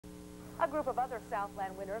A group of other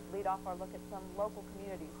Southland winners lead off our look at some local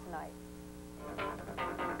communities tonight.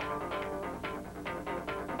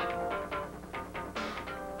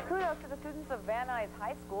 Kudos to the students of Van Nuys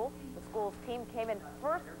High School. The school's team came in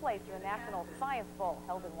first place in the National Science Bowl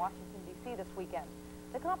held in Washington, D.C. this weekend.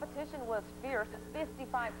 The competition was fierce,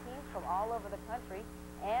 55 teams from all over the country,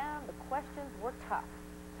 and the questions were tough.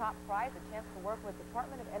 Top prize, a chance to work with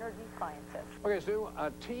Department of Energy scientists. Okay, Sue, a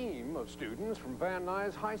team of students from Van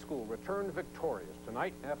Nuys High School returned victorious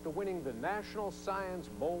tonight after winning the National Science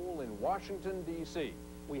Bowl in Washington, D.C.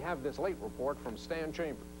 We have this late report from Stan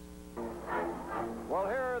Chambers. Well,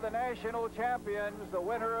 here are the national champions, the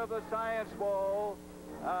winner of the Science Bowl.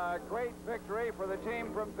 Great victory for the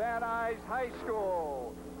team from Van Nuys High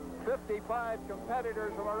School. 55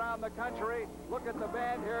 competitors from around the country. Look at the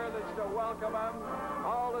band here that's to welcome them.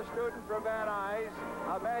 All the students from Van Nuys.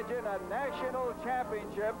 Imagine a national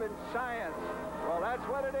championship in science. Well, that's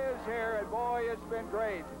what it is here, and boy, it's been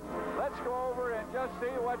great. Let's go over and just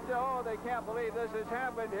see what, oh, they can't believe this has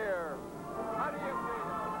happened here. How do you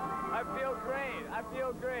feel? I feel great. I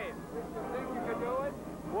feel great. Did you think you could do it?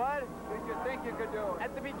 What? Did you think you could do it?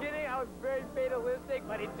 At the beginning, I was very fatalistic,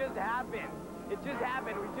 but it just happened. It just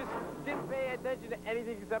happened. We just didn't pay attention to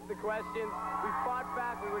anything except the questions. We fought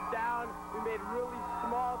back. We were down. We made really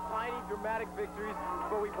small, tiny, dramatic victories,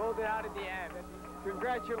 but we pulled it out at the end.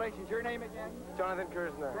 Congratulations. Your name again? Jonathan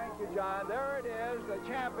Kersner. Thank you, John. There it is, the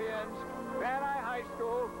champions. Van Nuys High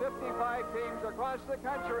School, 55 teams across the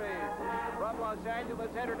country. From Los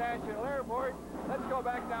Angeles International Airport, let's go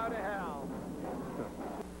back down to hell.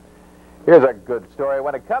 Here's a good story.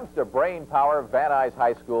 When it comes to brain power, Van Nuys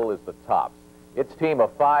High School is the tops. Its team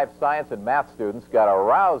of 5 science and math students got a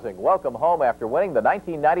rousing welcome home after winning the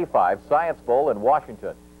 1995 Science Bowl in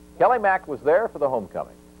Washington. Kelly Mack was there for the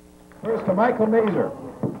homecoming. First to Michael Mazer.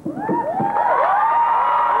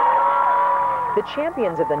 The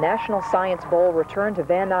champions of the National Science Bowl returned to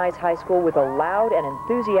Van Nuys High School with a loud and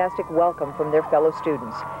enthusiastic welcome from their fellow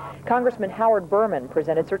students. Congressman Howard Berman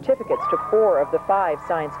presented certificates to 4 of the 5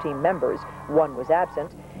 science team members. 1 was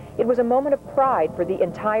absent. It was a moment of pride for the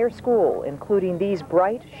entire school, including these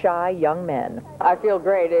bright, shy young men. I feel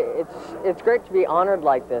great. It's great to be honored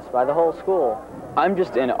like this by the whole school. I'm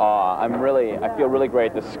just in awe. I feel really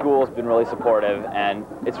great. The school's been really supportive, and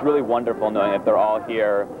it's really wonderful knowing that they're all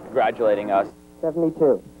here congratulating us.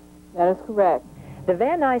 72. That is correct. The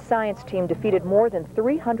Van Nuys science team defeated more than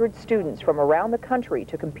 300 students from around the country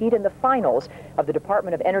to compete in the finals of the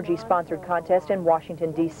Department of Energy-sponsored contest in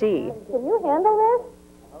Washington, D.C. Can you handle this?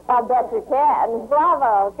 I bet you can.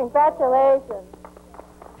 Bravo. Congratulations.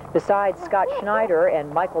 Besides Scott Schneider and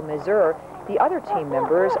Michael Mazer, the other team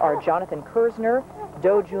members are Jonathan Kersner,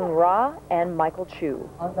 Do-Jun Ra, and Michael Chu.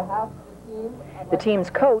 On behalf of the team, the team's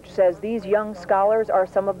coach says these young scholars are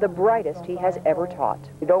some of the brightest he has ever taught.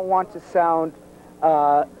 You don't want to sound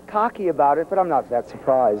cocky about it, but I'm not that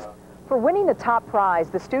surprised. For winning the top prize,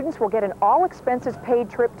 the students will get an all-expenses-paid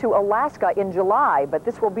trip to Alaska in July, but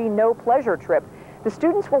this will be no pleasure trip. The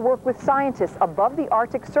students will work with scientists above the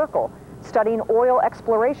Arctic Circle, studying oil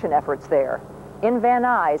exploration efforts there. In Van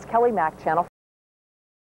Nuys, Kelly Mack, Channel